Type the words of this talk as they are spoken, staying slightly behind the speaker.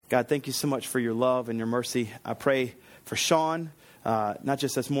God, thank you so much for your love and your mercy. I pray for Sean, not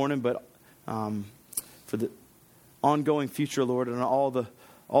just this morning, but for the ongoing future, Lord, and all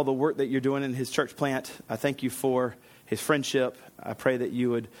the work that you're doing in his church plant. I thank you for his friendship. I pray that you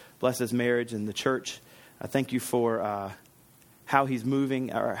would bless his marriage and the church. I thank you for how he's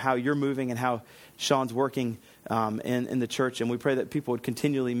moving, or how you're moving, and how Sean's working in the church. And we pray that people would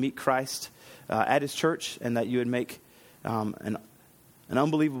continually meet Christ at his church, and that you would make an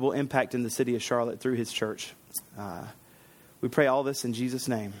unbelievable impact in the city of Charlotte through his church. We pray all this in Jesus'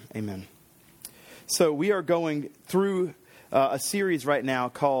 name. Amen. So we are going through a series right now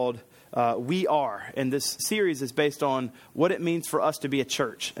called We Are. And this series is based on what it means for us to be a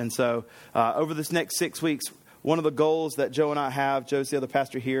church. And so over this next 6 weeks, one of the goals that Joe and I have, Joe's the other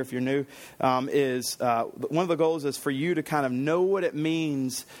pastor here if you're new, is one of the goals is for you to kind of know what it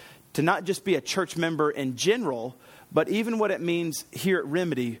means to not just be a church member in general, but even what it means here at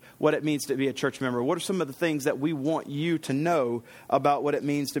Remedy, what it means to be a church member. What are some of the things that we want you to know about what it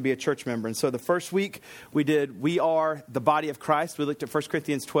means to be a church member? And so the first week we did, we are the body of Christ. We looked at 1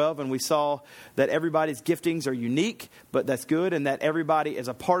 Corinthians 12, and we saw that everybody's giftings are unique, but that's good, and that everybody is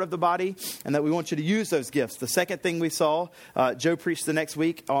a part of the body, and that we want you to use those gifts. The second thing we saw, Joe preached the next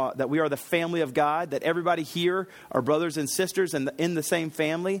week, that we are the family of God, that everybody here are brothers and sisters and in the same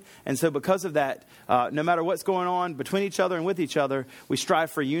family. And so because of that, no matter what's going on between each other and with each other, we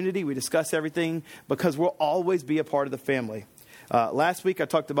strive for unity. We discuss everything because we'll always be a part of the family. Last week, I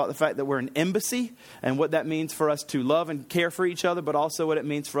talked about the fact that we're an embassy and what that means for us to love and care for each other, but also what it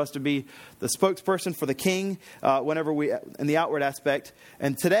means for us to be the spokesperson for the king whenever we, in the outward aspect.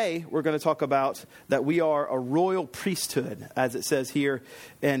 And today, we're going to talk about that we are a royal priesthood, as it says here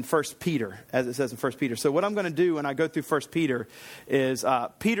in 1 Peter, as it says in 1 Peter. So what I'm going to do when I go through 1 Peter is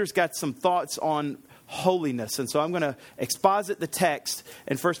Peter's got some thoughts on holiness. And so I'm going to exposit the text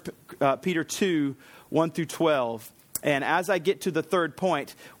in 1 Peter 2, 1 through 12. And as I get to the third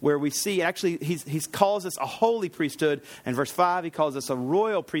point where we see, actually, he calls us a holy priesthood in verse 5. He calls us a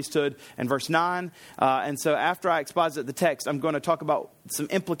royal priesthood in verse 9. And so after I exposit the text, I'm going to talk about some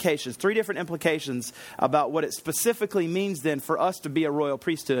implications, 3 different implications about what it specifically means then for us to be a royal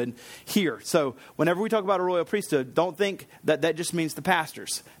priesthood here. So whenever we talk about a royal priesthood, don't think that that just means the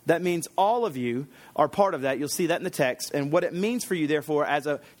pastors. That means all of you are part of that. You'll see that in the text. And what it means for you, therefore, as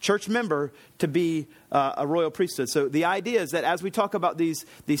a church member to be a royal priesthood. So the idea is that as we talk about these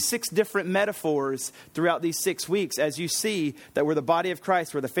 6 different metaphors throughout these 6 weeks, as you see that we're the body of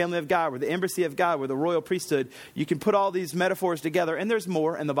Christ, we're the family of God, we're the embassy of God, we're the royal priesthood, you can put all these metaphors together, and there's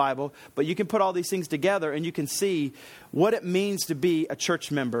more in the Bible, but you can put all these things together and you can see what it means to be a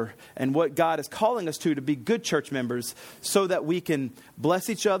church member and what God is calling us to be good church members so that we can bless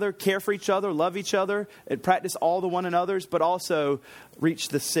each other, care for each other, love each other, and practice all the one another's, but also reach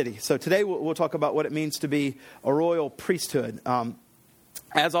the city. So today we'll talk about what it means to be a royal priesthood.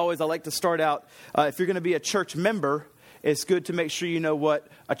 As always, I like to start out, if you're going to be a church member, it's good to make sure you know what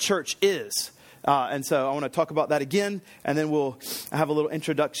a church is. And so I want to talk about that again, and then we'll have a little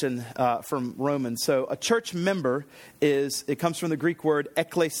introduction from Romans. So a church member it comes from the Greek word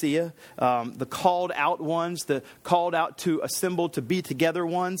ekklesia, the called out ones, the called out to assemble, to be together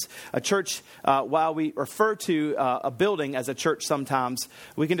ones. A church, while we refer to a building as a church sometimes,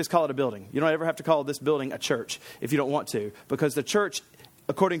 we can just call it a building. You don't ever have to call this building a church if you don't want to, because the church,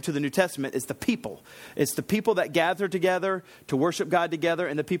 according to the New Testament, is the people. It's the people that gather together to worship God together,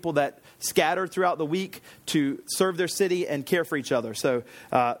 and the people that scatter throughout the week to serve their city and care for each other. So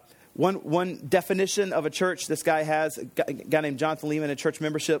one definition of a church this guy has, a guy named Jonathan Leeman in Church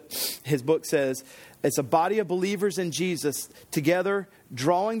Membership, his book says, it's a body of believers in Jesus together,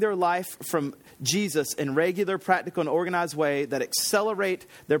 drawing their life from Jesus in regular, practical, and organized way that accelerate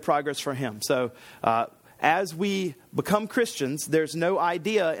their progress for him. So as we become Christians, there's no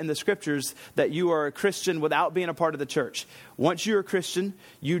idea in the scriptures that you are a Christian without being a part of the church. Once you're a Christian,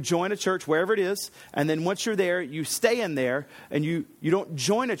 you join a church wherever it is. And then once you're there, you stay in there, and you don't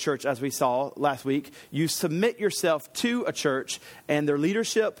join a church as we saw last week. You submit yourself to a church and their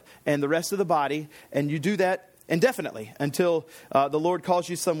leadership and the rest of the body. And you do that indefinitely until the Lord calls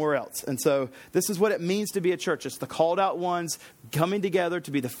you somewhere else. And so this is what it means to be a church. It's the called out ones coming together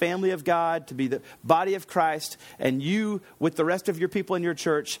to be the family of God, to be the body of Christ. And you, with the rest of your people in your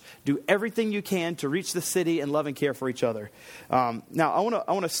church, do everything you can to reach the city and love and care for each other. Now, I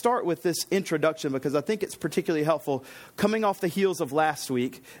want to start with this introduction because I think it's particularly helpful coming off the heels of last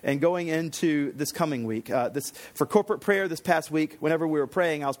week and going into this coming week. For corporate prayer this past week, whenever we were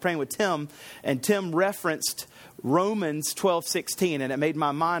praying, I was praying with Tim, and Tim referenced Romans 12:16, and it made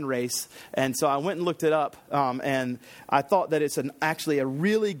my mind race. And so I went and looked it up, and I thought that it's actually a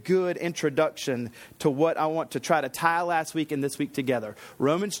really good introduction to what I want to try to tie last week and this week together.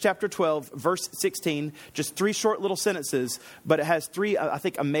 Romans chapter 12, verse 16, just 3 short little sentences, but it has 3, I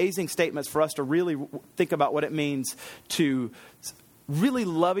think, amazing statements for us to really think about what it means to really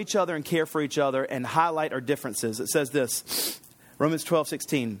love each other and care for each other and highlight our differences. It says this, Romans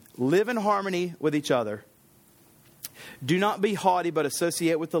 12:16, live in harmony with each other. Do not be haughty, but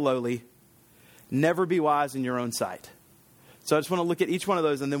associate with the lowly. Never be wise in your own sight. So I just want to look at each one of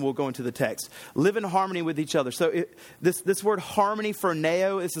those, and then we'll go into the text. Live in harmony with each other. So this word harmony, for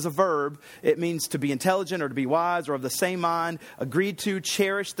neo, this is a verb. It means to be intelligent or to be wise or of the same mind, agreed to,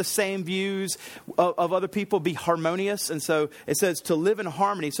 cherish the same views of other people, be harmonious. And so it says to live in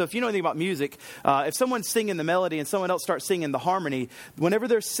harmony. So if you know anything about music, if someone's singing the melody and someone else starts singing the harmony, whenever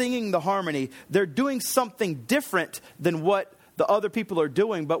they're singing the harmony, they're doing something different than what the other people are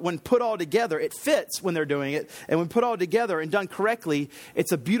doing, but when put all together, it fits when they're doing it. And when put all together and done correctly,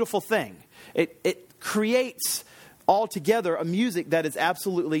 it's a beautiful thing. It creates all together a music that is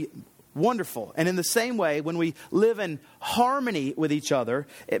absolutely wonderful. And in the same way, when we live in harmony with each other,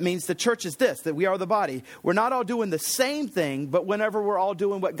 it means the church is this, that we are the body. We're not all doing the same thing, but whenever we're all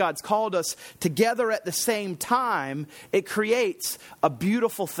doing what God's called us together at the same time, it creates a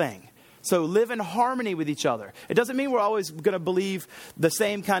beautiful thing. So live in harmony with each other. It doesn't mean we're always going to believe the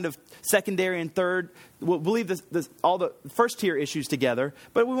same kind of secondary and third. We'll believe all the first tier issues together,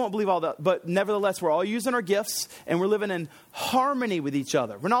 but we won't believe all that. But nevertheless, we're all using our gifts and we're living in harmony with each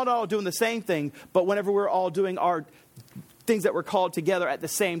other. We're not all doing the same thing, but whenever we're all doing our things that we're called together at the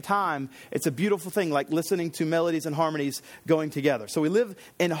same time, it's a beautiful thing, like listening to melodies and harmonies going together. So we live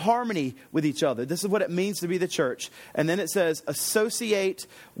in harmony with each other. This is what it means to be the church. And then it says, associate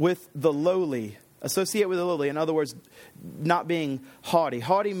with the lowly. Associate with the lowly. In other words, not being haughty.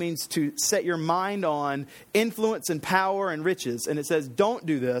 Haughty means to set your mind on influence and power and riches. And it says, don't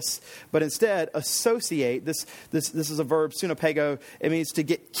do this, but instead associate. This is a verb, sunapego. It means to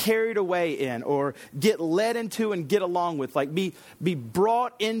get carried away in or get led into and get along with. Like be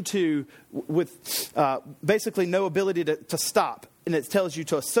brought into with basically no ability to stop. And it tells you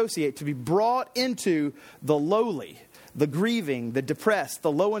to associate, to be brought into the lowly, the grieving, the depressed,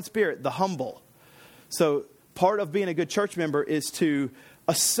 the low in spirit, the humble. So part of being a good church member is to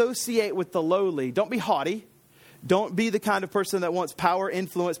associate with the lowly. Don't be haughty. Don't be the kind of person that wants power,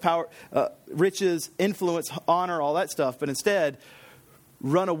 influence, riches, influence, honor, all that stuff. But instead,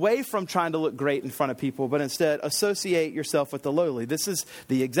 run away from trying to look great in front of people, but instead associate yourself with the lowly. This is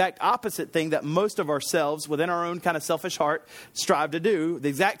the exact opposite thing that most of ourselves within our own kind of selfish heart strive to do. The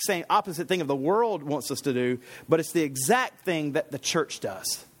exact same opposite thing of the world wants us to do, but it's the exact thing that the church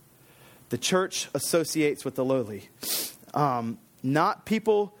does. The church associates with the lowly. Not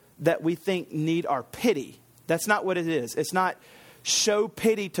people that we think need our pity. That's not what it is. It's not show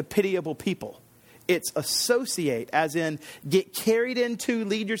pity to pitiable people. It's associate, as in get carried into,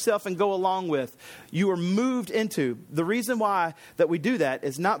 lead yourself, and go along with. You are moved into. The reason why that we do that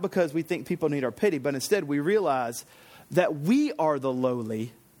is not because we think people need our pity, but instead we realize that we are the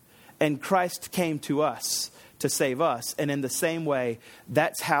lowly and Christ came to us to save us. And in the same way,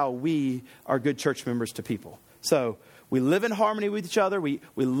 that's how we are good church members to people. So we live in harmony with each other. We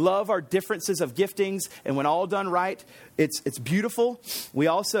love our differences of giftings. And when all done right, it's beautiful. We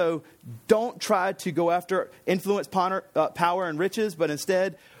also don't try to go after influence, power, and riches, but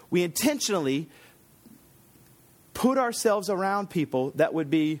instead we intentionally put ourselves around people that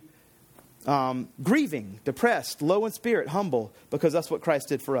would be grieving, depressed, low in spirit, humble, because that's what Christ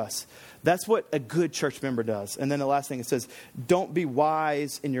did for us. That's what a good church member does. And then the last thing it says, don't be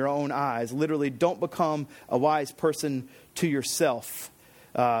wise in your own eyes. Literally, don't become a wise person to yourself.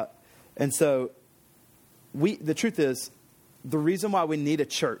 And so the truth is, the reason why we need a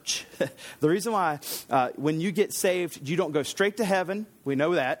church, the reason why when you get saved, you don't go straight to heaven. We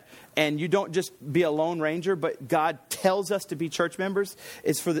know that. And you don't just be a lone ranger, but God tells us to be church members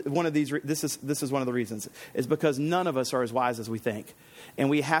is for one of these. This is one of the reasons. Is because none of us are as wise as we think. And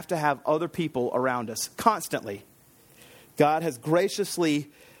we have to have other people around us constantly. God has graciously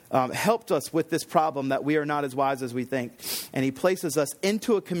helped us with this problem that we are not as wise as we think. And he places us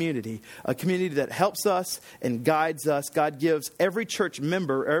into a community that helps us and guides us. God gives every church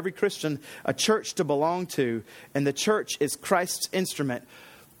member, or every Christian, a church to belong to. And the church is Christ's instrument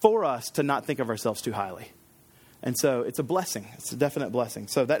for us to not think of ourselves too highly. And so it's a blessing. It's a definite blessing.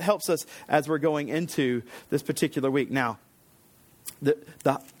 So that helps us as we're going into this particular week. Now,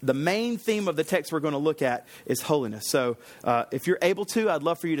 the main theme of the text we're going to look at is holiness. So if you're able to, I'd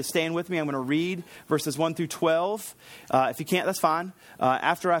love for you to stand with me. I'm going to read verses 1 through 12. If you can't, that's fine.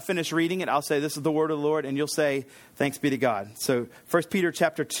 After I finish reading it, I'll say, this is the word of the Lord, and you'll say, thanks be to God. So 1 Peter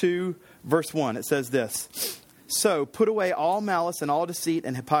chapter 2, verse 1, it says this. So put away all malice and all deceit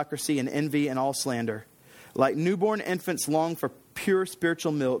and hypocrisy and envy and all slander. Like newborn infants long for pure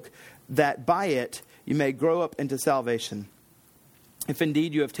spiritual milk, that by it you may grow up into salvation. If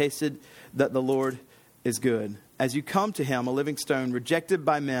indeed you have tasted that the Lord is good. As you come to him, a living stone, rejected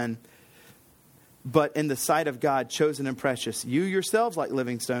by men, but in the sight of God, chosen and precious. You yourselves, like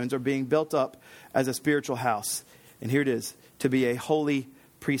living stones, are being built up as a spiritual house. And here it is, to be a holy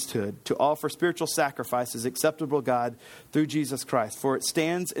priesthood, to offer spiritual sacrifices acceptable to God through Jesus Christ. For it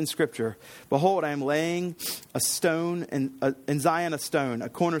stands in Scripture, behold, I am laying a stone in Zion, a stone, a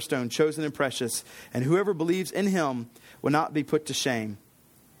cornerstone, chosen and precious, and whoever believes in him will not be put to shame.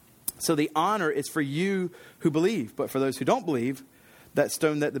 So the honor is for you who believe, but for those who don't believe, that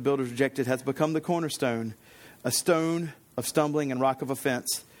stone that the builders rejected has become the cornerstone, a stone of stumbling and rock of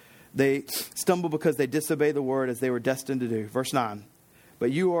offense. They stumble because they disobey the word as they were destined to do. Verse 9.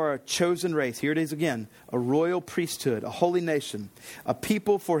 But you are a chosen race. Here it is again. A royal priesthood, a holy nation, a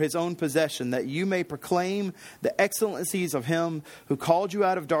people for his own possession, that you may proclaim the excellencies of him who called you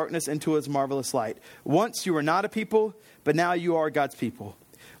out of darkness into his marvelous light. Once you were not a people, but now you are God's people.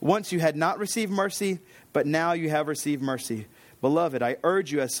 Once you had not received mercy, but now you have received mercy. Beloved, I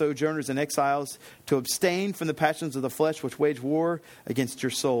urge you as sojourners and exiles to abstain from the passions of the flesh which wage war against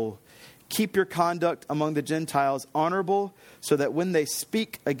your soul. Keep your conduct among the Gentiles honorable, so that when they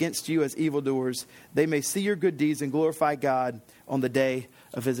speak against you as evildoers, they may see your good deeds and glorify God on the day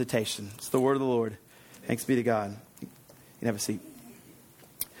of visitation. It's the word of the Lord. Thanks be to God. You can have a seat.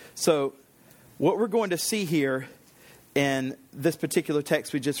 So what we're going to see here in this particular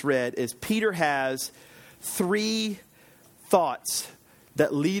text we just read is Peter has 3 thoughts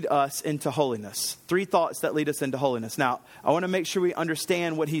that lead us into holiness. 3 thoughts that lead us into holiness. Now, I want to make sure we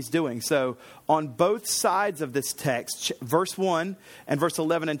understand what he's doing. So, on both sides of this text, verse 1 and verse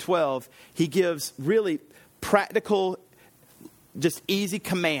 11 and 12, he gives really practical, just easy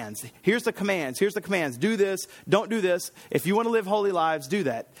commands. Here's the commands. Here's the commands. Do this. Don't do this. If you want to live holy lives, do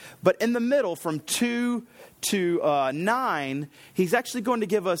that. But in the middle, from 2 to 9, he's actually going to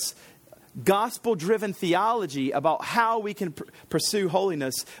give us gospel-driven theology about how we can pursue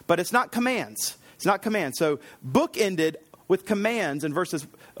holiness, but it's not commands. It's not commands. So bookended with commands in verse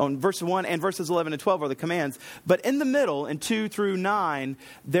 1 and verses 11 and 12 are the commands. But in the middle, in 2 through 9,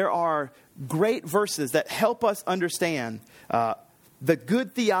 there are great verses that help us understand the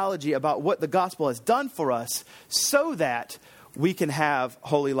good theology about what the gospel has done for us so that we can have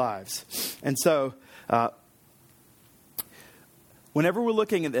holy lives. And so whenever we're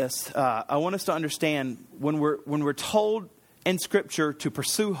looking at this, I want us to understand when we're told in Scripture to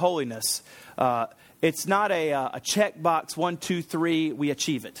pursue holiness, it's not a checkbox, 1, 2, 3, we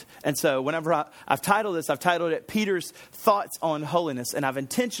achieve it. And so whenever I've titled this, I've titled it Peter's Thoughts on Holiness. And I've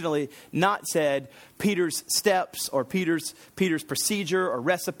intentionally not said Peter's steps or Peter's procedure or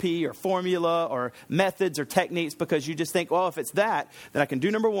recipe or formula or methods or techniques, because you just think, well, if it's that, then I can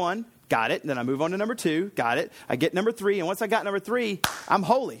do number 1. Got it. And then I move on to number 2. Got it. I get number 3. And once I got number 3, I'm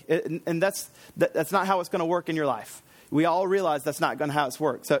holy. And that's not how it's going to work in your life. We all realize that's not going to how it's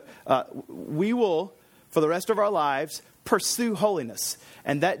worked. So we will, for the rest of our lives, pursue holiness.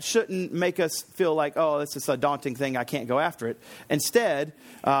 And that shouldn't make us feel like, oh, this is a daunting thing. I can't go after it. Instead,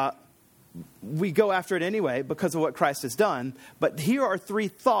 we go after it anyway because of what Christ has done. But here are 3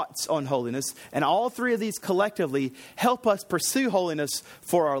 thoughts on holiness. And all 3 of these collectively help us pursue holiness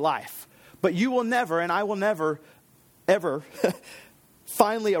for our life. But you will never, and I will never, ever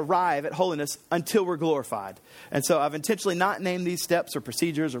finally arrive at holiness until we're glorified. And so I've intentionally not named these steps or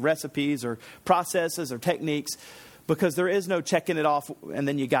procedures or recipes or processes or techniques, because there is no checking it off and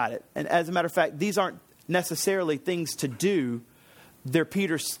then you got it. And as a matter of fact, these aren't necessarily things to do. They're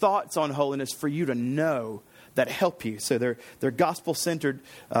Peter's thoughts on holiness for you to know that help you. So they're gospel-centered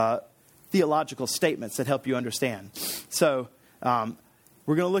theological statements that help you understand. So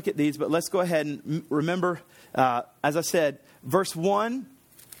we're going to look at these, but let's go ahead and remember, as I said, verse 1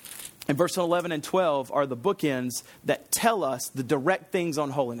 and verse 11 and 12 are the bookends that tell us the direct things on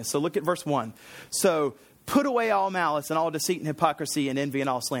holiness. So look at verse 1. So put away all malice and all deceit and hypocrisy and envy and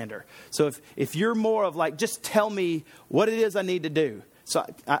all slander. So if you're more of like, just tell me what it is I need to do. So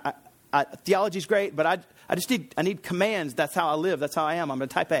theology's great, but I need commands. That's how I live. That's how I am. I'm a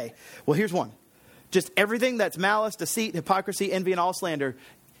type A. Well, here's one. Just everything that's malice, deceit, hypocrisy, envy, and all slander,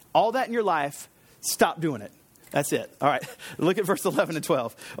 all that in your life, stop doing it. That's it. All right. Look at verse 11 and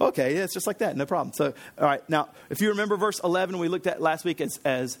 12. Okay, yeah, it's just like that. No problem. So, all right. Now, if you remember verse 11, we looked at last week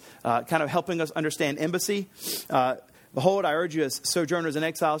as kind of helping us understand embassy. Behold, I urge you as sojourners and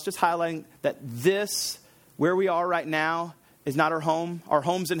exiles, just highlighting that this, where we are right now, is not our home. Our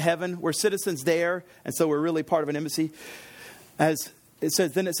home's in heaven. We're citizens there, and so we're really part of an embassy. As it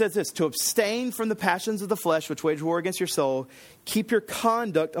says this, to abstain from the passions of the flesh, which wage war against your soul. Keep your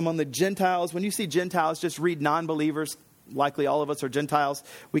conduct among the Gentiles. When you see Gentiles, just read non-believers. Likely all of us are Gentiles.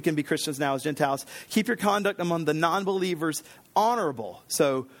 We can be Christians now as Gentiles. Keep your conduct among the non-believers honorable.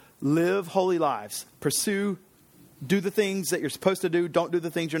 So live holy lives. Do the things that you're supposed to do. Don't do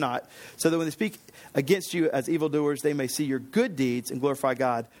the things you're not. So that when they speak against you as evildoers, they may see your good deeds and glorify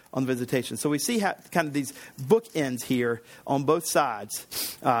God on the visitation. So we see kind of these bookends here on both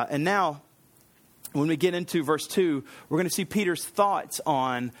sides. And now, when we get into verse 2, we're going to see Peter's thoughts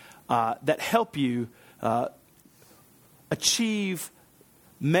on that help you achieve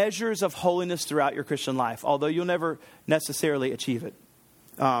measures of holiness throughout your Christian life, although you'll never necessarily achieve it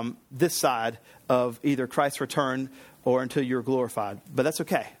this side of either Christ's return or until you're glorified. But that's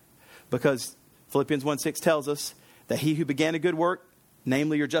okay, because Philippians 1:6 tells us that he who began a good work,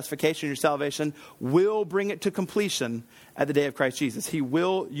 namely your justification, your salvation, will bring it to completion at the day of Christ Jesus. You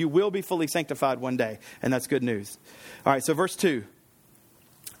will be fully sanctified one day, and that's good news. All right, so verse 2.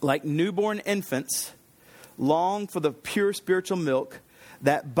 Like newborn infants, long for the pure spiritual milk,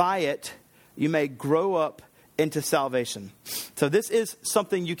 that by it you may grow up into salvation. So this is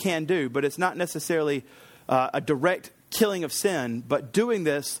something you can do, but it's not necessarily a direct killing of sin, but doing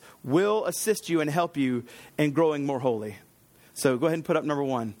this will assist you and help you in growing more holy. So go ahead and put up number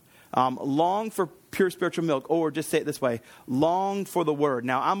 1. Long for pure spiritual milk, or just say it this way, long for the word.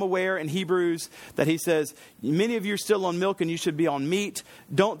 Now, I'm aware in Hebrews that he says, many of you are still on milk and you should be on meat.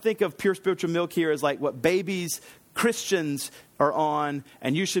 Don't think of pure spiritual milk here as like what babies, Christians are on,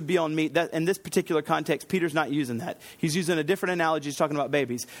 and you should be on meat. That, in this particular context, Peter's not using that. He's using a different analogy. He's talking about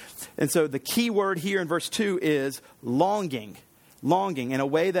babies. And so the key word here in verse 2 is longing. Longing, in a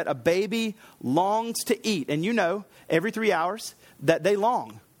way that a baby longs to eat. And you know, every 3 hours that they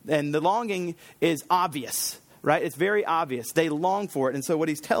long. And the longing is obvious, right? It's very obvious. They long for it. And so what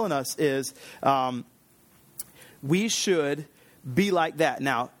he's telling us is we should be like that.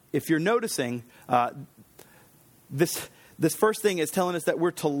 Now, if you're noticing, this first thing is telling us that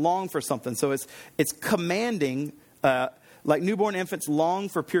we're to long for something. So it's commanding, like newborn infants long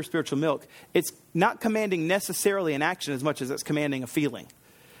for pure spiritual milk. It's not commanding necessarily an action as much as it's commanding a feeling.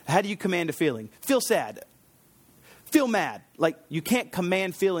 How do you command a feeling? Feel sad. Feel mad. Like, you can't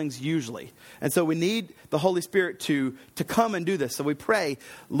command feelings usually. And so we need the Holy Spirit to come and do this. So we pray,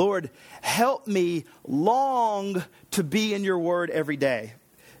 Lord, help me long to be in your word every day.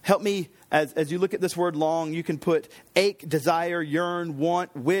 Help me, as you look at this word long, you can put ache, desire, yearn,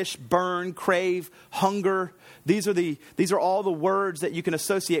 want, wish, burn, crave, hunger. These are all the words that you can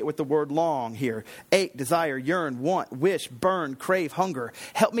associate with the word long here. Ache, desire, yearn, want, wish, burn, crave, hunger.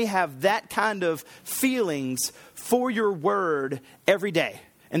 Help me have that kind of feelings for your word every day.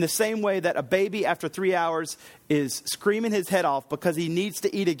 In the same way that a baby after 3 hours is screaming his head off because he needs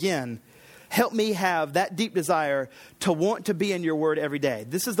to eat again. Help me have that deep desire to want to be in your word every day.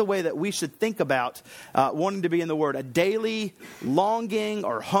 This is the way that we should think about wanting to be in the word. A daily longing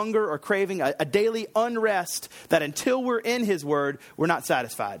or hunger or craving, a daily unrest that until we're in his word, we're not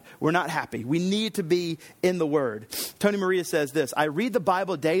satisfied. We're not happy. We need to be in the word. Tony Maria says this, I read the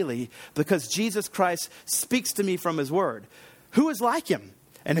Bible daily because Jesus Christ speaks to me from his word. Who is like him?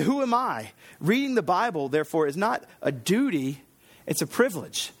 And who am I? Reading the Bible, therefore, is not a duty, it's a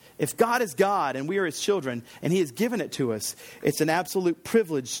privilege. If God is God and we are his children and he has given it to us, it's an absolute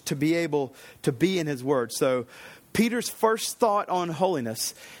privilege to be able to be in his word. So Peter's first thought on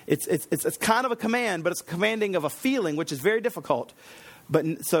holiness, it's kind of a command, but it's commanding of a feeling, which is very difficult.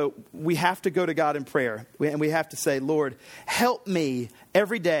 But so we have to go to God in prayer. And we have to say, Lord, help me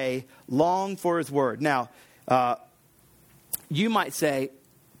every day long for his word. Now, you might say,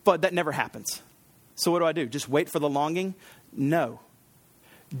 but that never happens. So what do? Just wait for the longing? No.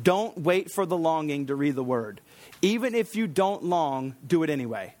 Don't wait for the longing to read the word. Even if you don't long, do it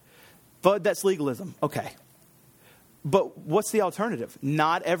anyway. But that's legalism. Okay. But what's the alternative?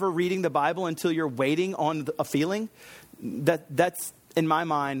 Not ever reading the Bible until you're waiting on a feeling? That's, in my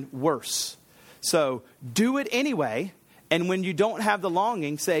mind, worse. So do it anyway. And when you don't have the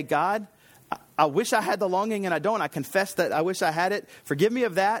longing, say, God, I wish I had the longing and I don't. I confess that I wish I had it. Forgive me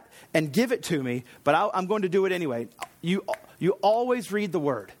of that and give it to me. But I'm going to do it anyway. You always read the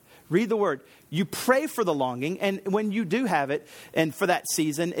word. Read the word. You pray for the longing. And when you do have it, and for that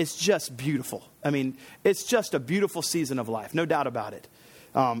season, it's just beautiful. I mean, it's just a beautiful season of life, no doubt about it.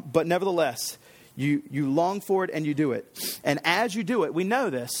 But nevertheless, you long for it and you do it. And as you do it, we know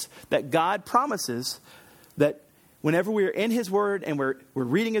this, that God promises that whenever we're in his word and we're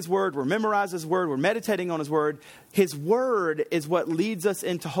reading his word, we're memorizing his word, we're meditating on his word is what leads us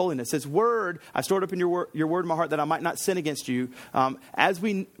into holiness. His word, I stored up in your word in my heart that I might not sin against you. As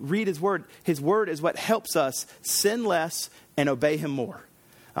we read his word is what helps us sin less and obey him more.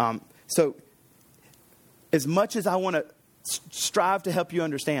 So as much as I want to strive to help you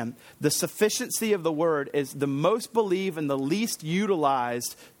understand, the sufficiency of the word is the most believed and the least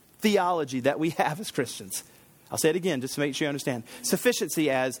utilized theology that we have as Christians. I'll say it again just to make sure you understand. Sufficiency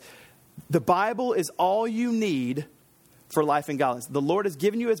as the Bible is all you need for life and godliness. The Lord has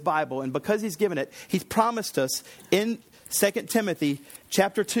given you his Bible, and because he's given it, he's promised us in 2 Timothy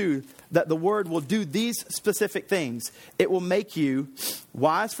chapter 2 that the word will do these specific things. It will make you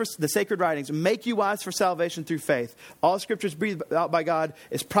wise for the sacred writings, make you wise for salvation through faith. All scriptures breathed out by God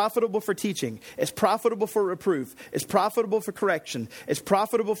is profitable for teaching. It's profitable for reproof. It's profitable for correction. It's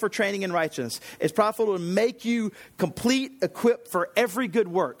profitable for training in righteousness. It's profitable to make you complete, equipped for every good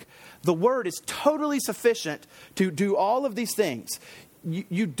work. The word is totally sufficient to do all of these things.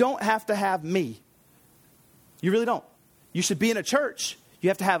 You don't have to have me. You really don't. You should be in a church. You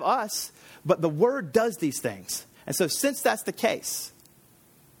have to have us, but the word does these things. And so since that's the case,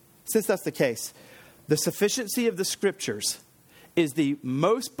 the sufficiency of the scriptures is the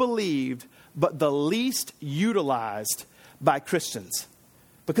most believed, but the least utilized by Christians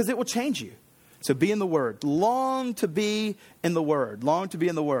because it will change you. So be in the word. Long to be in the word. Long to be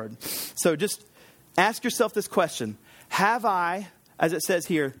in the word. So just ask yourself this question. Have I, as it says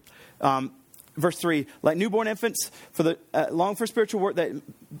here, verse 3, like newborn infants, for the long for spiritual work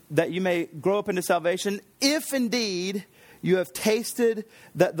that you may grow up into salvation, if indeed you have tasted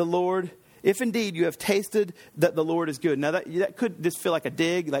that the Lord is good. Now that could just feel like a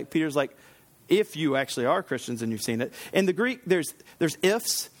dig, like Peter's like, if you actually are Christians and you've seen it. In the Greek, there's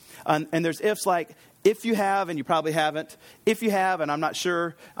ifs, and there's ifs like, if you have and you probably haven't, if you have and I'm not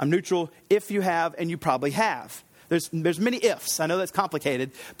sure, I'm neutral, if you have and you probably have. There's many ifs. I know that's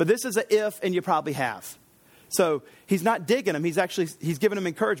complicated, but this is an if and you probably have. So he's not digging them. He's giving them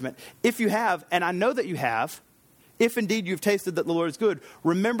encouragement. If you have, and I know that you have, if indeed you've tasted that the Lord is good,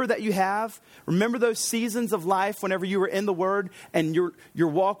 remember that you have. Remember those seasons of life whenever you were in the word and your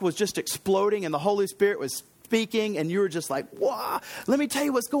walk was just exploding and the Holy Spirit was speaking and you were just like, wow, let me tell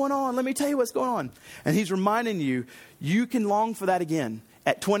you what's going on. And he's reminding you, you can long for that again.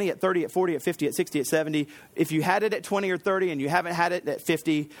 At 20, at 30, at 40, at 50, at 60, at 70. If you had it at 20 or 30 and you haven't had it at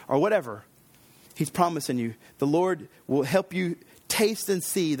 50 or whatever, he's promising you the Lord will help you taste and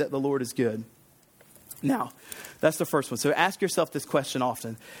see that the Lord is good. Now, that's the first one. So ask yourself this question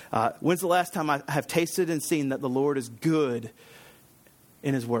often. When's the last time I have tasted and seen that the Lord is good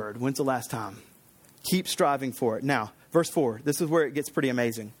in his word? When's the last time? Keep striving for it. Now, verse 4, this is where it gets pretty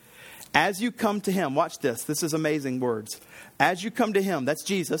amazing. As you come to him, watch this. This is amazing words. As you come to him, that's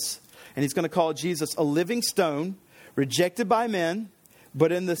Jesus. And he's going to call Jesus a living stone, rejected by men,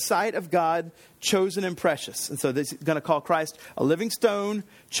 but in the sight of God, chosen and precious. And so he's going to call Christ a living stone,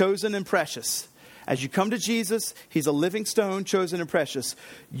 chosen and precious. As you come to Jesus, he's a living stone, chosen and precious.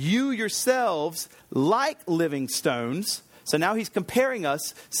 You yourselves, like living stones. So now he's comparing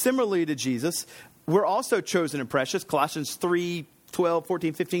us similarly to Jesus. We're also chosen and precious. Colossians 3, 12,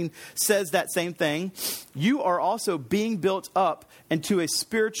 14, 15 says that same thing. You are also being built up into a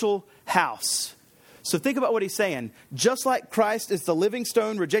spiritual house. So think about what he's saying. Just like Christ is the living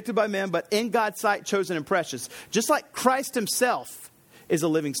stone rejected by men, but in God's sight chosen and precious. Just like Christ himself is a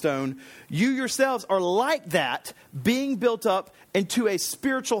living stone, you yourselves are like that, being built up into a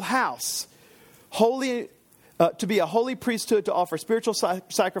spiritual house. Holy, to be a holy priesthood, to offer spiritual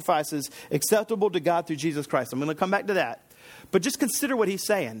sacrifices acceptable to God through Jesus Christ. I'm going to come back to that. But just consider what he's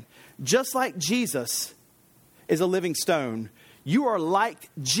saying. Just like Jesus is a living stone, you are like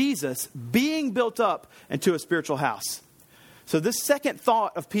Jesus being built up into a spiritual house. So this second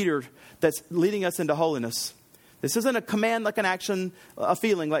thought of Peter that's leading us into holiness, this isn't a command like an action, a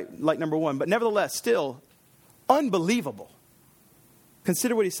feeling like number one, but nevertheless still unbelievable.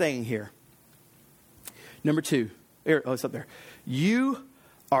 Consider what he's saying here. Number two, it's up there. You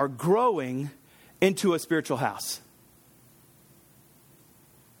are growing into a spiritual house.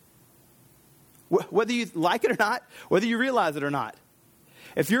 Whether you like it or not, whether you realize it or not.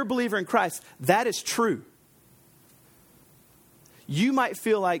 If you're a believer in Christ, that is true. You might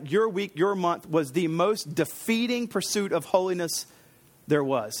feel like your week, your month was the most defeating pursuit of holiness there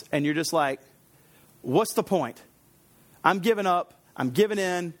was. And you're just like, what's the point? I'm giving up. I'm giving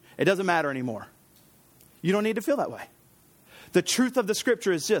in. it doesn't matter anymore. You don't need to feel that way. The truth of the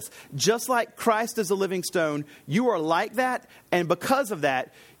scripture is just like Christ is a living stone, you are like that. And because of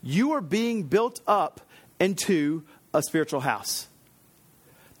that, you are being built up into a spiritual house.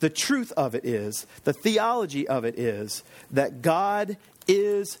 The truth of it is, the theology of it is that God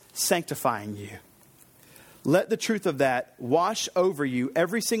is sanctifying you. Let the truth of that wash over you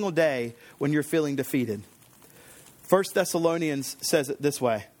every single day when you're feeling defeated. 1 Thessalonians says it this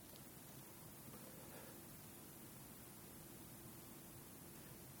way.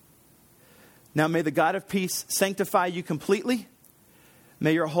 Now may the God of peace sanctify you completely.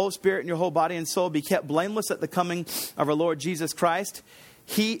 May your whole spirit and your whole body and soul be kept blameless at the coming of our Lord Jesus Christ.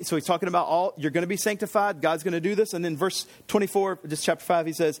 So he's talking about you're going to be sanctified. God's going to do this. And then verse 24, just chapter 5,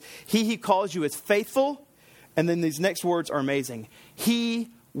 he says, he calls you is faithful. And then these next words are amazing. He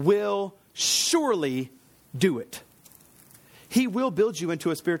will surely do it. He will build you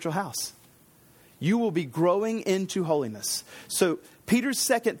into a spiritual house. You will be growing into holiness. So Peter's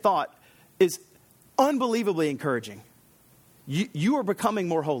second thought is unbelievably encouraging. You are becoming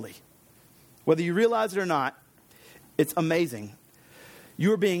more holy. Whether you realize it or not, it's amazing.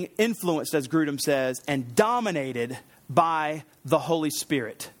 You are being influenced, as Grudem says, and dominated by the Holy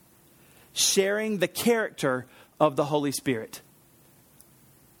Spirit. Sharing the character of the Holy Spirit.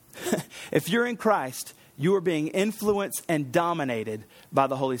 If you're in Christ, you are being influenced and dominated by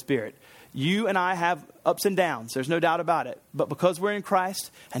the Holy Spirit. You and I have ups and downs. There's no doubt about it. But because we're in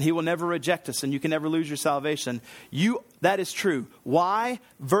Christ and he will never reject us and you can never lose your salvation, that is true. Why?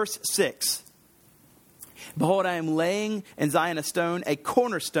 Verse 6. Behold, I am laying in Zion a stone, a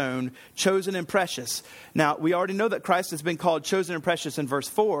cornerstone, chosen and precious. Now, we already know that Christ has been called chosen and precious in verse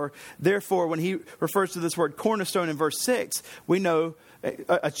 4. Therefore, when he refers to this word cornerstone in verse 6, we know,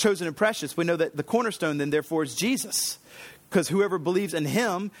 chosen and precious, we know that the cornerstone then therefore is Jesus. Because whoever believes in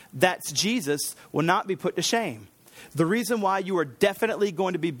him, that's Jesus, will not be put to shame. The reason why you are definitely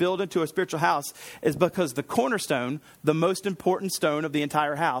going to be built into a spiritual house is because the cornerstone, the most important stone of the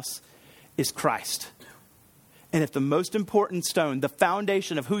entire house, is Christ. And if the most important stone, the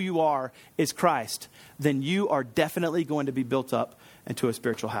foundation of who you are, is Christ, then you are definitely going to be built up into a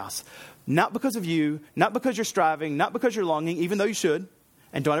spiritual house. Not because of you, not because you're striving, not because you're longing, even though you should,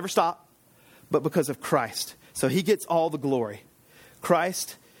 and don't ever stop, but because of Christ. So he gets all the glory.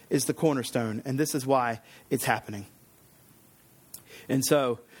 Christ is the cornerstone, and this is why it's happening. And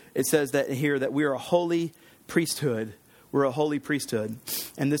so it says that here that we are a holy priesthood. We're a holy priesthood.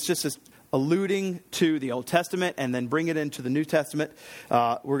 And this just is alluding to the Old Testament and then bring it into the New Testament.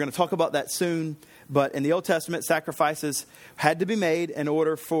 We're going to talk about that soon. But in the Old Testament, sacrifices had to be made in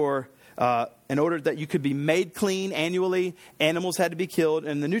order that you could be made clean annually. Animals had to be killed.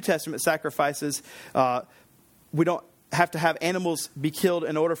 In the New Testament, sacrifices, we don't have to have animals be killed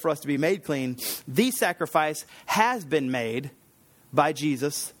in order for us to be made clean. The sacrifice has been made by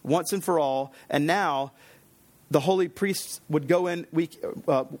Jesus once and for all. And now the holy priests would go in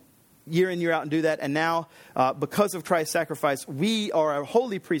year in, year out and do that. And now, because of Christ's sacrifice, we are a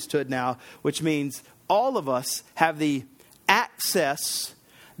holy priesthood now, which means all of us have the access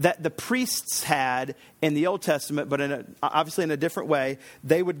that the priests had in the Old Testament, but obviously in a different way.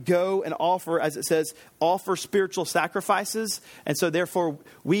 They would go and offer, as it says, offer spiritual sacrifices. And so therefore,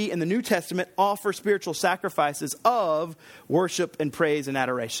 we in the New Testament offer spiritual sacrifices of worship and praise and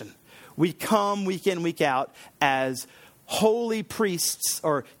adoration. We come week in, week out as holy priests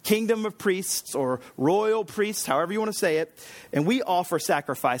or kingdom of priests or royal priests, however you want to say it. And we offer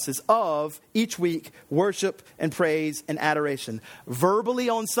sacrifices of each week worship and praise and adoration. Verbally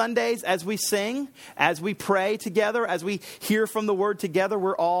on Sundays as we sing, as we pray together, as we hear from the word together,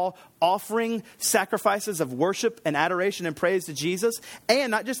 we're all offering sacrifices of worship and adoration and praise to Jesus.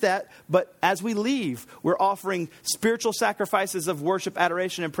 And not just that, but as we leave, we're offering spiritual sacrifices of worship,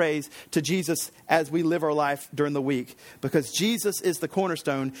 adoration, and praise to Jesus as we live our life during the week. Because Jesus is the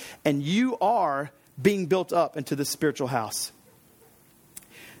cornerstone, and you are being built up into this spiritual house.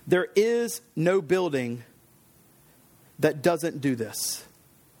 There is no building that doesn't do this.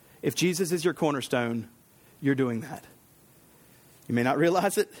 If Jesus is your cornerstone, you're doing that. You may not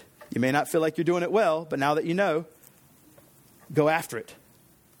realize it. You may not feel like you're doing it well, but now that you know, go after it.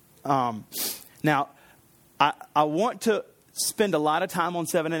 Now, I want to spend a lot of time on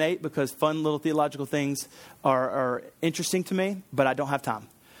 7 and 8 because fun little theological things are interesting to me, but I don't have time.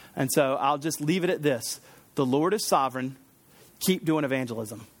 And so I'll just leave it at this. The Lord is sovereign. Keep doing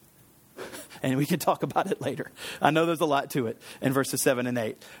evangelism. And we can talk about it later. I know there's a lot to it in verses 7 and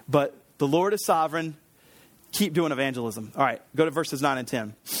 8. But the Lord is sovereign. Keep doing evangelism. All right, go to verses 9 and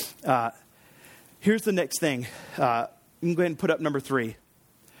 10. Here's the next thing. You can go ahead and put up number 3.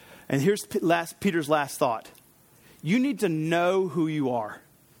 And here's Peter's last thought. You need to know who you are.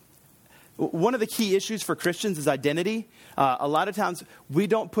 One of the key issues for Christians is identity. A lot of times we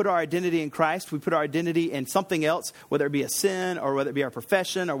don't put our identity in Christ. We put our identity in something else, whether it be a sin or whether it be our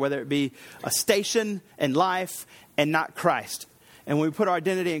profession or whether it be a station in life, and not Christ. And when we put our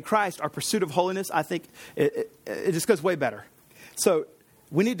identity in Christ, our pursuit of holiness, I think it just goes way better. So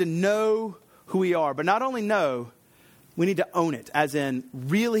we need to know who we are. But not only know, we need to own it, as in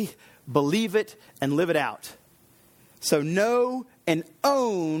really believe it and live it out. So know and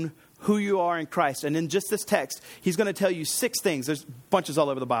own who you are in Christ. And in just this text, he's going to tell you 6 things. There's bunches all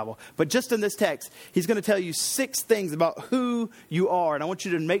over the Bible. But just in this text, he's going to tell you 6 things about who you are. And I want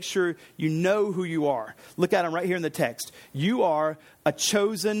you to make sure you know who you are. Look at them right here in the text. You are a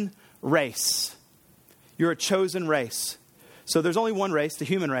chosen race. You're a chosen race. So there's only one race, the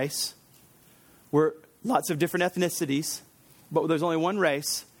human race. We're lots of different ethnicities, but there's only one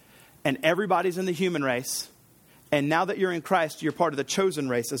race. And everybody's in the human race. And now that you're in Christ, you're part of the chosen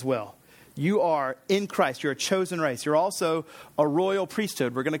race as well. You are in Christ. You're a chosen race. You're also a royal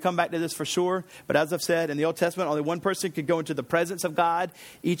priesthood. We're going to come back to this for sure. But as I've said, in the Old Testament, only one person could go into the presence of God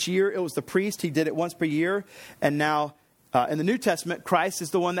each year. It was the priest. He did it once per year. And now in the New Testament, Christ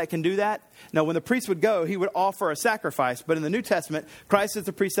is the one that can do that. Now, when the priest would go, he would offer a sacrifice. But in the New Testament, Christ is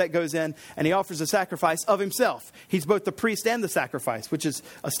the priest that goes in and he offers a sacrifice of himself. He's both the priest and the sacrifice, which is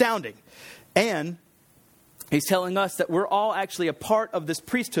astounding. And he's telling us that we're all actually a part of this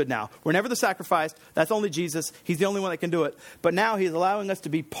priesthood now. We're never the sacrifice. That's only Jesus. He's the only one that can do it. But now he's allowing us to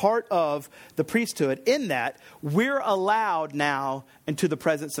be part of the priesthood, in that we're allowed now into the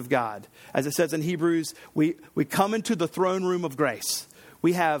presence of God. As it says in Hebrews, we come into the throne room of grace.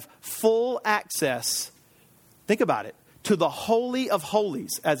 We have full access, think about it, to the Holy of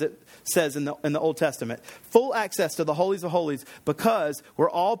Holies, as it says in the Old Testament. Full access to the Holies of Holies, because we're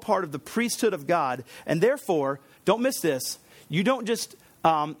all part of the priesthood of God. And therefore, don't miss this. You don't just...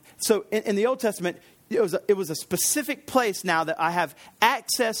 So in the Old Testament, it was a specific place now that I have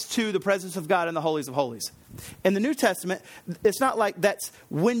access to the presence of God in the Holies of Holies. In the New Testament, it's not like that's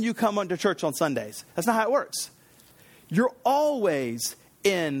when you come unto church on Sundays. That's not how it works. You're always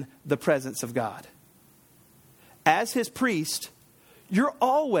in the presence of God. As his priest, you're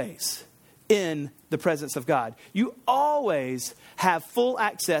always in the presence of God. You always have full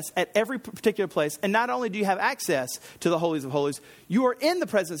access at every particular place. And not only do you have access to the Holies of Holies, you are in the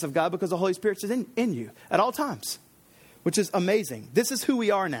presence of God because the Holy Spirit is in you at all times, which is amazing. This is who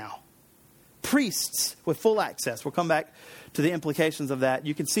we are now. Priests with full access. We'll come back to the implications of that.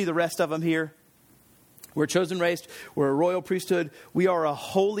 You can see the rest of them here. We're a chosen race. We're a royal priesthood. We are a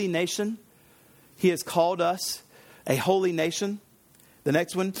holy nation. He has called us a holy nation. The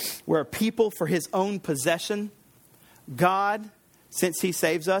next one, we're a people for his own possession. God, since he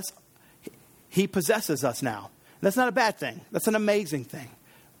saves us, he possesses us now. That's not a bad thing. That's an amazing thing.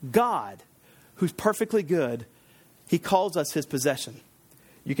 God, who's perfectly good, he calls us his possession.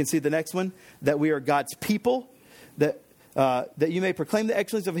 You can see the next one, that we are God's people, that you may proclaim the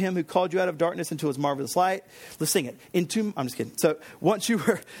excellencies of him who called you out of darkness into his marvelous light. Let's sing it. I'm just kidding. So once you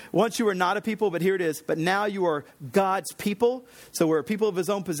were not a people, but here it is. But now you are God's people. So we're a people of his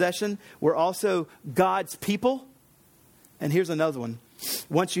own possession. We're also God's people. And here's another one.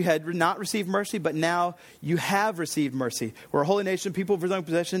 Once you had not received mercy, but now you have received mercy. We're a holy nation, people of his own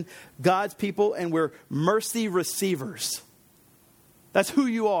possession, God's people, and we're mercy receivers. That's who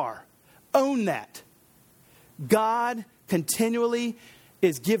you are. Own that. God continually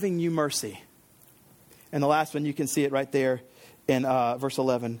is giving you mercy. And the last one, you can see it right there in verse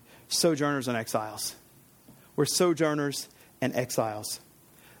 11. Sojourners and exiles. We're sojourners and exiles.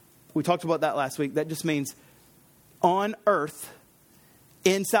 We talked about that last week. That just means on earth,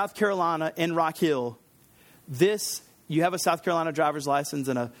 in South Carolina, in Rock Hill, you have a South Carolina driver's license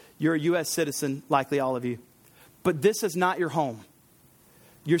and you're a U.S. citizen, likely all of you. But this is not your home.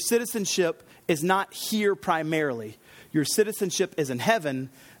 Your citizenship is not here primarily. Your citizenship is in heaven.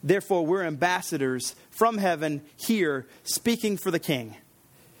 Therefore, we're ambassadors from heaven here, speaking for the King.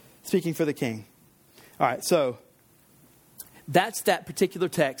 Speaking for the King. All right, so that's that particular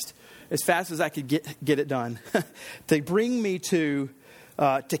text as fast as I could get it done. To bring me to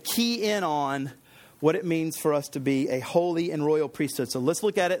key in on what it means for us to be a holy and royal priesthood. So let's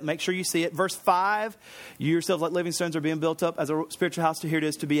look at it. Make sure you see it. Verse 5, you yourselves like living stones are being built up as a spiritual house. So here it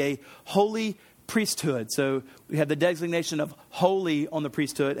is, to be a holy priesthood. So we have the designation of holy on the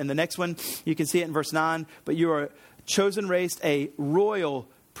priesthood. And the next one, you can see it in verse 9. But you are a chosen race, a royal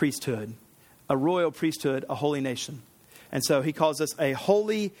priesthood. A royal priesthood, a holy nation. And so he calls us a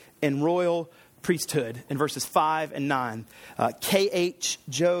holy and royal priesthood in verses 5 and 9. K.H.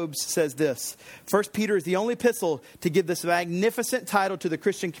 Jobes says this: 1 Peter is the only epistle to give this magnificent title to the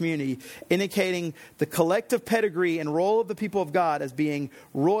Christian community, indicating the collective pedigree and role of the people of God as being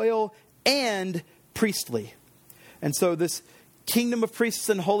royal and priestly. And so this kingdom of priests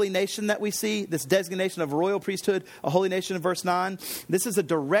and holy nation that we see, this designation of royal priesthood, a holy nation in verse 9, this is a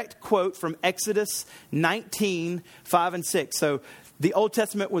direct quote from Exodus 19, 5 and 6. So the Old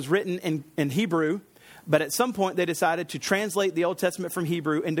Testament was written in Hebrew, but at some point they decided to translate the Old Testament from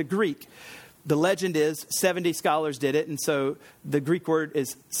Hebrew into Greek. The legend is 70 scholars did it, and so the Greek word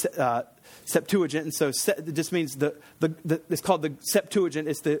is Septuagint, and so it just means it's called the Septuagint.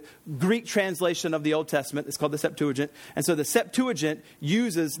 It's the Greek translation of the Old Testament. It's called the Septuagint. And so the Septuagint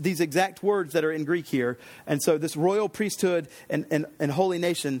uses these exact words that are in Greek here. And so this royal priesthood and holy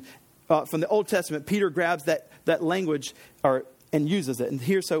nation from the Old Testament, Peter grabs that language and uses it. And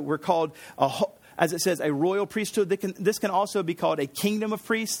here, so we're called, as it says, a royal priesthood. This can also be called a kingdom of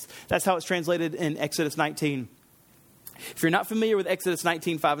priests. That's how it's translated in Exodus 19. If you're not familiar with Exodus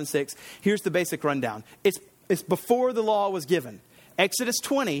 19, 5 and 6, here's the basic rundown. It's before the law was given. Exodus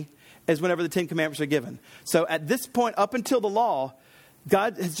 20 is whenever the Ten Commandments are given. So at this point, up until the law,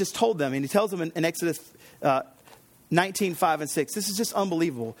 God has just told them, and he tells them in Exodus 19, 5 and 6, this is just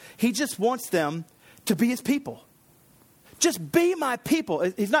unbelievable. He just wants them to be his people. Just be my people.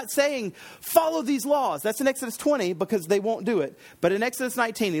 He's not saying, follow these laws. That's in Exodus 20 because they won't do it. But in Exodus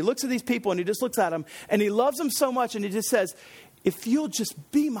 19, he looks at these people and he just looks at them and he loves them so much and he just says, if you'll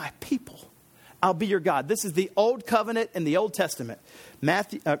just be my people, I'll be your God. This is the Old Covenant in the Old Testament.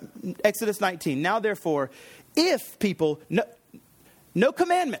 Exodus 19. Now, therefore, if people, no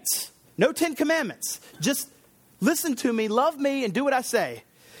commandments, no 10 commandments, just listen to me, love me, and do what I say.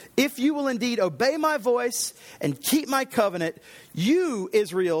 If you will indeed obey my voice and keep my covenant, you,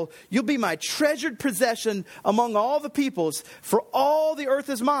 Israel, you'll be my treasured possession among all the peoples, for all the earth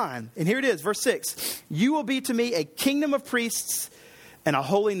is mine. And here it is, verse 6. You will be to me a kingdom of priests and a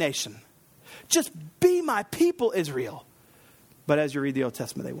holy nation. Just be my people, Israel. But as you read the Old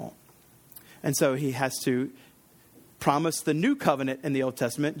Testament, they won't. And so he has to promise the new covenant in the Old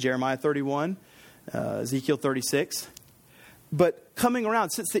Testament, Jeremiah 31, Ezekiel 36. But coming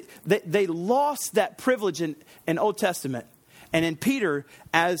around, since they lost that privilege in Old Testament. And in Peter,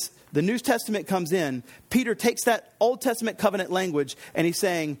 as the New Testament comes in, Peter takes that Old Testament covenant language and he's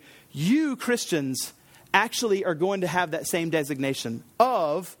saying, you Christians actually are going to have that same designation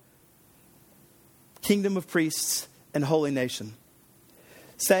of kingdom of priests and holy nation.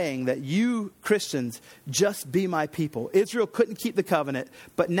 Saying that you Christians just be my people. Israel couldn't keep the covenant,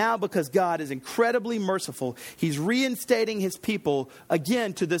 but now because God is incredibly merciful, he's reinstating his people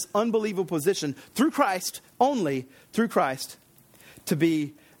again to this unbelievable position through Christ, only through Christ, to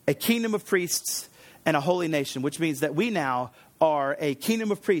be a kingdom of priests and a holy nation, which means that we now are a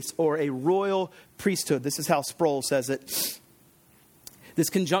kingdom of priests or a royal priesthood. This is how Sproul says it. This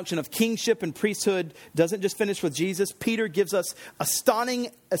conjunction of kingship and priesthood doesn't just finish with Jesus. Peter gives us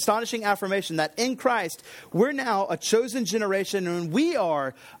astonishing affirmation that in Christ, we're now a chosen generation and we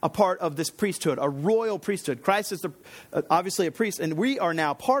are a part of this priesthood, a royal priesthood. Christ is obviously a priest and we are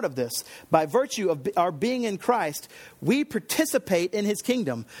now part of this. By virtue of our being in Christ, we participate in his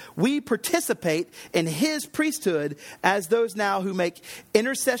kingdom. We participate in his priesthood as those now who make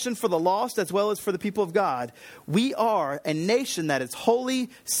intercession for the lost as well as for the people of God. We are a nation that is holy,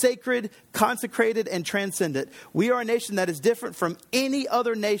 sacred, consecrated, and transcendent. We are a nation that is different from any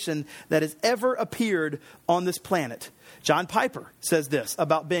other nation that has ever appeared on this planet. John Piper says this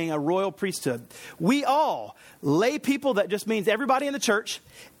about being a royal priesthood. We all, lay people, that just means everybody in the church,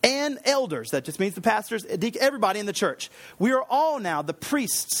 and elders, that just means the pastors, everybody in the church. We are all now the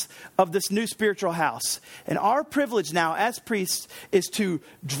priests of this new spiritual house. And our privilege now as priests is to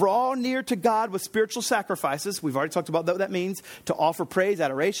draw near to God with spiritual sacrifices. We've already talked about what that means, to offer praise,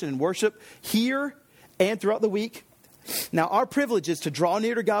 adoration, and worship here and throughout the week. Now, our privilege is to draw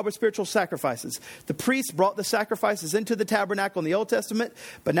near to God with spiritual sacrifices. The priests brought the sacrifices into the tabernacle in the Old Testament,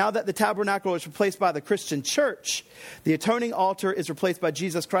 but now that the tabernacle is replaced by the Christian church, the atoning altar is replaced by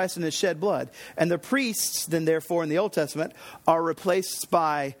Jesus Christ and his shed blood. And the priests, then therefore, in the Old Testament, are replaced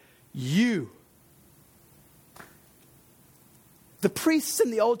by you. The priests in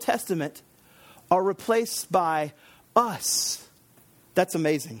the Old Testament are replaced by us. That's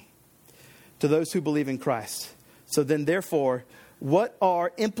amazing to those who believe in Christ. So then, therefore, what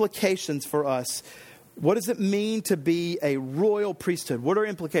are implications for us? What does it mean to be a royal priesthood? What are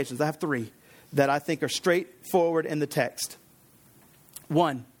implications? I have 3 that I think are straightforward in the text.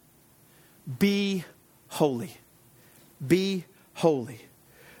 1, be holy. Be holy.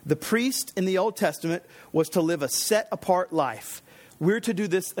 The priest in the Old Testament was to live a set-apart life. We're to do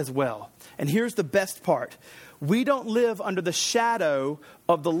this as well. And here's the best part. We don't live under the shadow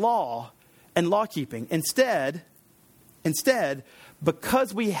of the law and law-keeping. Instead,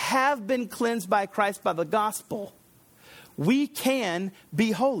 because we have been cleansed by Christ by the gospel, we can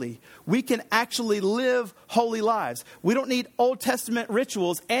be holy. We can actually live holy lives. We don't need Old Testament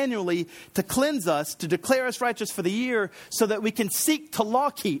rituals annually to cleanse us, to declare us righteous for the year so that we can seek to law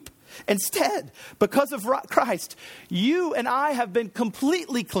keep. Instead, because of Christ, you and I have been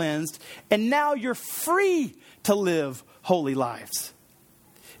completely cleansed, and now you're free to live holy lives.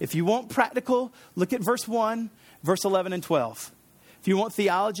 If you want practical, look at verse 1, verse 11 and 12. If you want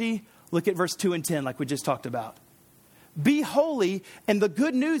theology, look at verse 2 and 10 like we just talked about. Be holy, and the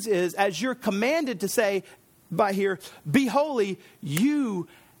good news is, as you're commanded to say by here, be holy, you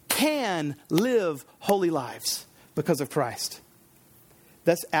can live holy lives because of Christ.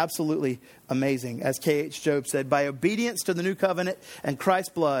 That's absolutely amazing. As K.H. Job said, by obedience to the new covenant and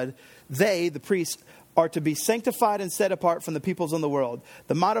Christ's blood, they, the priests, are to be sanctified and set apart from the peoples in the world.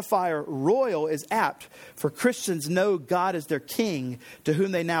 The modifier royal is apt, for Christians know God is their king, to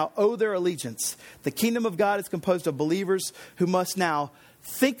whom they now owe their allegiance. The kingdom of God is composed of believers who must now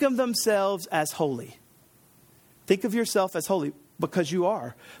think of themselves as holy. Think of yourself as holy because you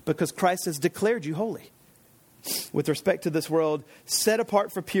are, because Christ has declared you holy. With respect to this world, set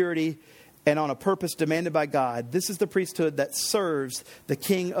apart for purity and on a purpose demanded by God, this is the priesthood that serves the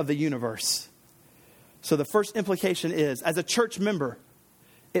King of the universe. So the first implication is, as a church member,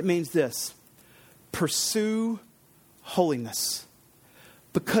 it means this: pursue holiness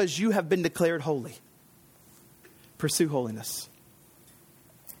because you have been declared holy. Pursue holiness.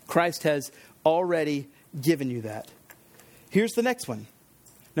 Christ has already given you that. Here's the next one.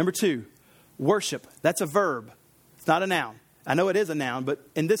 Number 2, worship. That's a verb. It's not a noun. I know it is a noun, but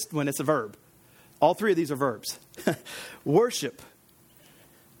in this one, it's a verb. All 3 of these are verbs. Worship.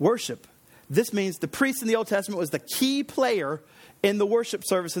 Worship. This means the priest in the Old Testament was the key player in the worship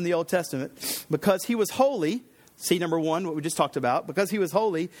service in the Old Testament because he was holy. See, number 1, what we just talked about. Because he was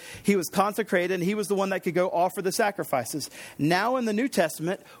holy, he was consecrated, and he was the one that could go offer the sacrifices. Now in the New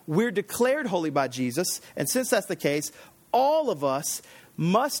Testament, we're declared holy by Jesus. And since that's the case, all of us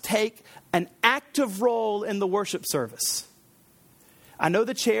must take an active role in the worship service. I know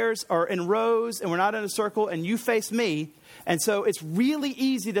the chairs are in rows and we're not in a circle and you face me. And so it's really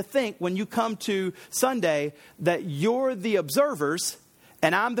easy to think when you come to Sunday that you're the observers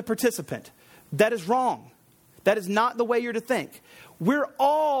and I'm the participant. That is wrong. That is not the way you're to think. We're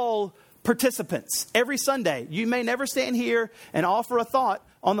all participants every Sunday. You may never stand here and offer a thought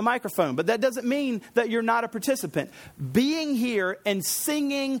on the microphone, but that doesn't mean that you're not a participant. Being here and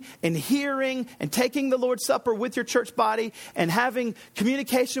singing and hearing and taking the Lord's Supper with your church body and having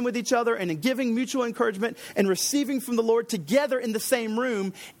communication with each other and giving mutual encouragement and receiving from the Lord together in the same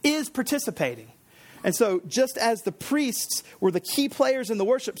room is participating. And so just as the priests were the key players in the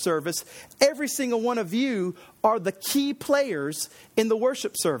worship service, every single one of you are the key players in the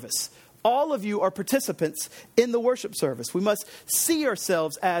worship service. All of you are participants in the worship service. We must see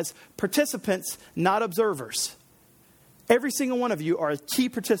ourselves as participants, not observers. Every single one of you are a key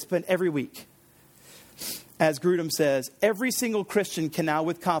participant every week. As Grudem says, every single Christian can now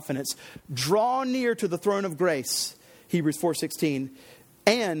with confidence draw near to the throne of grace, Hebrews 4:16,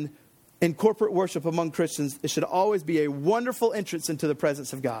 and in corporate worship among Christians, it should always be a wonderful entrance into the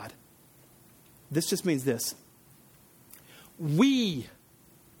presence of God. This just means this: we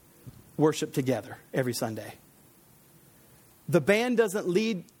worship together every Sunday. The band doesn't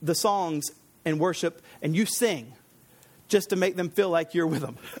lead the songs in worship and you sing just to make them feel like you're with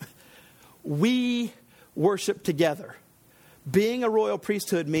them. We worship together. Being a royal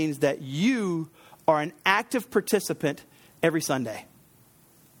priesthood means that you are an active participant every Sunday,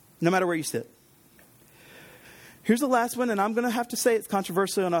 no matter where you sit. Here's the last one, and I'm going to have to say it's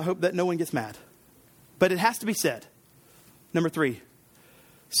controversial, and I hope that no one gets mad. But it has to be said. Number 3,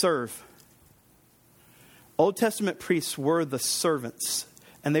 serve. Old Testament priests were the servants,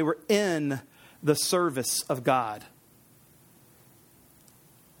 and they were in the service of God.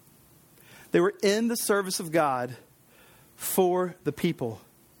 They were in the service of God for the people.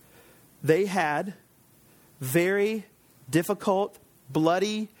 They had very difficult,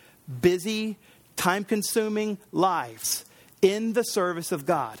 bloody, busy, time-consuming lives in the service of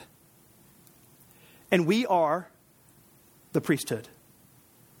God. And we are the priesthood.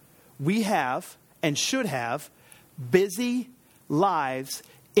 We have and should have busy lives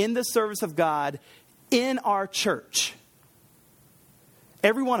in the service of God in our church.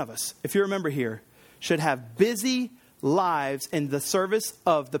 Every one of us, if you're a member here, should have busy lives in the service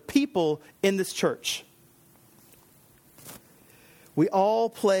of the people in this church. We all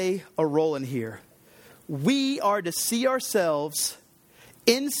play a role in here. We are to see ourselves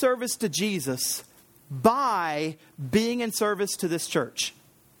in service to Jesus by being in service to this church.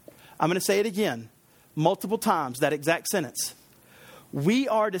 I'm going to say it again, multiple times, that exact sentence. We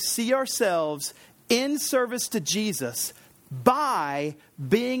are to see ourselves in service to Jesus by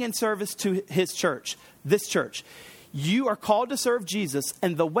being in service to his church, this church. You are called to serve Jesus,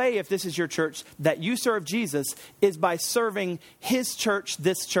 and the way, if this is your church, that you serve Jesus is by serving his church,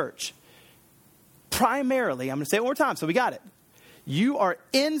 this church. Primarily, I'm going to say it one more time so we got it. You are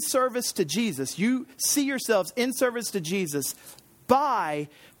in service to Jesus. You see yourselves in service to Jesus by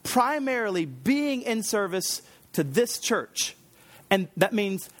primarily being in service to this church. And that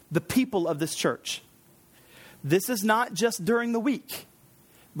means the people of this church. This is not just during the week,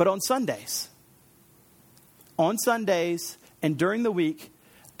 but on Sundays. On Sundays and during the week,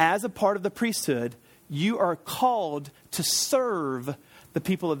 as a part of the priesthood, you are called to serve the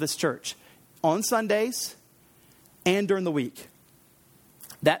people of this church on Sundays and during the week.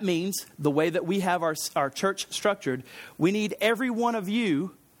 That means the way that we have our church structured, we need every one of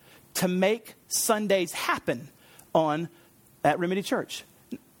you to make Sundays happen at Remedy Church.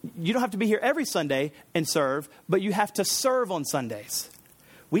 You don't have to be here every Sunday and serve, but you have to serve on Sundays.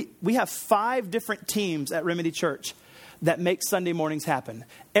 We have 5 different teams at Remedy Church that make Sunday mornings happen.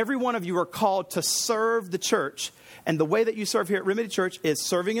 Every one of you are called to serve the church. And the way that you serve here at Remedy Church is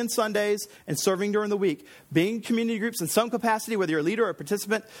serving on Sundays and serving during the week. Being in community groups in some capacity, whether you're a leader or a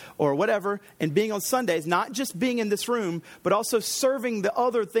participant or whatever, and being on Sundays, not just being in this room, but also serving the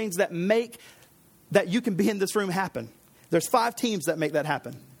other things that make that you can be in this room happen. There's 5 teams that make that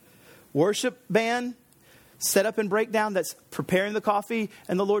happen. Worship band, set up and breakdown, that's preparing the coffee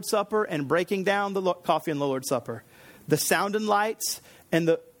and the Lord's Supper and breaking down the coffee and the Lord's Supper. The sound and lights and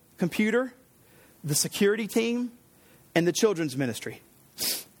the computer, the security team, and the children's ministry.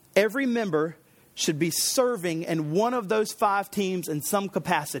 Every member should be serving in one of those 5 teams in some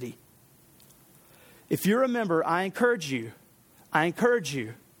capacity. If you're a member, I encourage you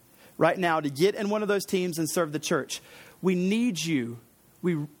right now to get in one of those teams and serve the church. We need you.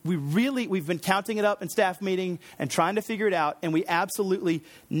 We've been counting it up in staff meeting and trying to figure it out. And we absolutely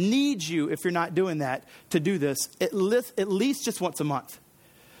need you, if you're not doing that, to do this at least just once a month.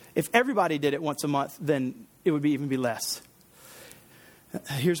 If everybody did it once a month, then it would even be less.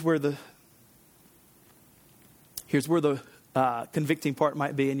 Here's where the convicting part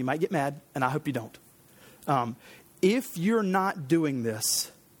might be, and you might get mad, and I hope you don't. If you're not doing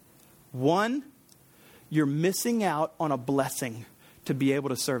this, 1, you're missing out on a blessing to be able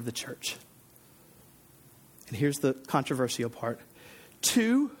to serve the church. And here's the controversial part.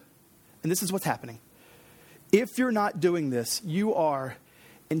 2, and this is what's happening. If you're not doing this, you are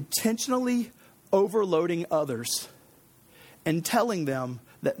intentionally overloading others and telling them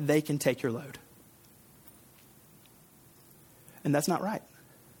that they can take your load. And that's not right.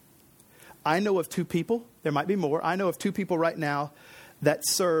 I know of 2 people, there might be more. I know of 2 people right now that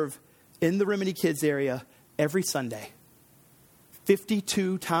serve in the Remedy Kids area every Sunday.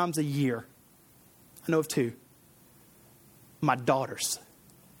 52 times a year. I know of 2. My daughters.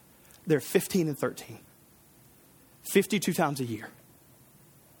 They're 15 and 13. 52 times a year.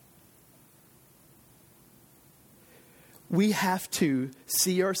 We have to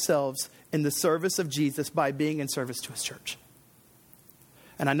see ourselves in the service of Jesus by being in service to his church.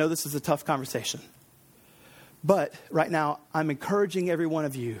 And I know this is a tough conversation. But right now, I'm encouraging every one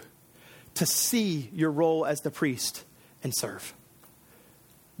of you to see your role as the priest and serve.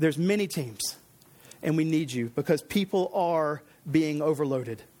 There's many teams, and we need you because people are being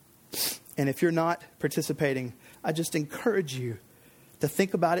overloaded. And if you're not participating, I just encourage you to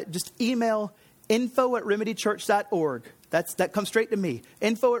think about it. Just email info@remedychurch.org. That comes straight to me.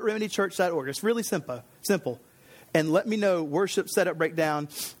 info@remedychurch.org. It's really simple. And let me know worship, setup, breakdown.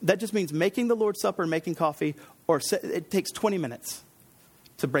 That just means making the Lord's Supper, making coffee, or it takes 20 minutes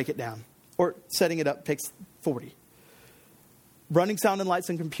to break it down. Or setting it up takes 40. Running sound and lights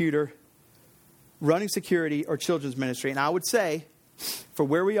and computer, running security, or children's ministry. And I would say, for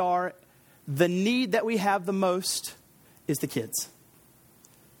where we are, the need that we have the most is the kids.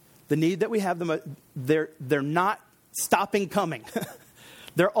 The need that we have the most, they're not stopping coming.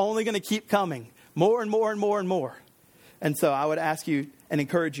 They're only going to keep coming. More and more and more and more. And so I would ask you and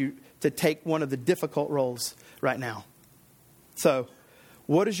encourage you to take one of the difficult roles right now. So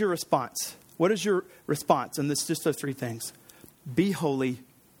what is your response? What is your response? And this just those 3 things. Be holy,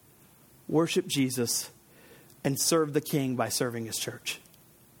 worship Jesus, and serve the King by serving his church.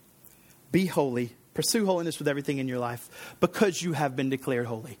 Be holy, Pursue holiness with everything in your life because you have been declared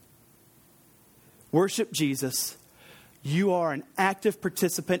holy. Worship Jesus. You are an active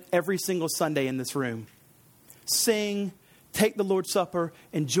participant every single Sunday in this room. Sing, take the Lord's Supper,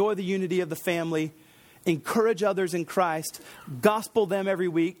 enjoy the unity of the family, encourage others in Christ, gospel them every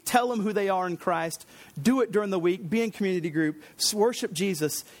week, tell them who they are in Christ, do it during the week, be in community group, worship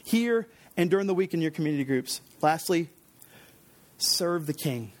Jesus here and during the week in your community groups. Lastly, serve the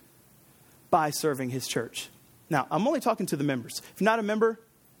King by serving his church. Now, I'm only talking to the members. If you're not a member,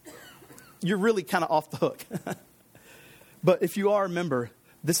 you're really kind of off the hook. But if you are a member,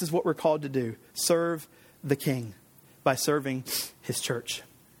 this is what we're called to do. Serve the King by serving his church.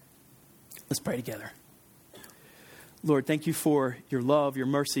 Let's pray together. Lord, thank you for your love, your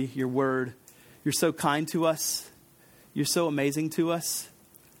mercy, your word. You're so kind to us. You're so amazing to us.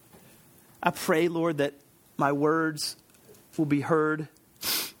 I pray, Lord, that my words will be heard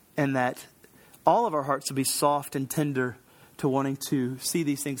and that all of our hearts will be soft and tender to wanting to see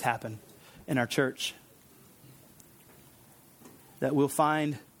these things happen in our church. That we'll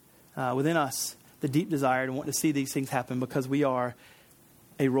find within us the deep desire to want to see these things happen because we are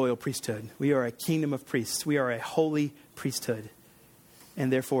a royal priesthood. We are a kingdom of priests. We are a holy priesthood.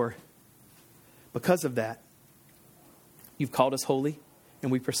 And therefore, because of that, you've called us holy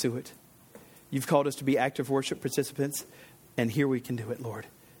and we pursue it. You've called us to be active worship participants, and here we can do it, Lord.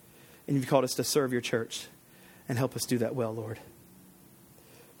 And you've called us to serve your church and help us do that well, Lord.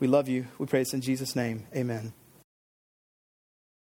 We love you. We pray this in Jesus' name. Amen.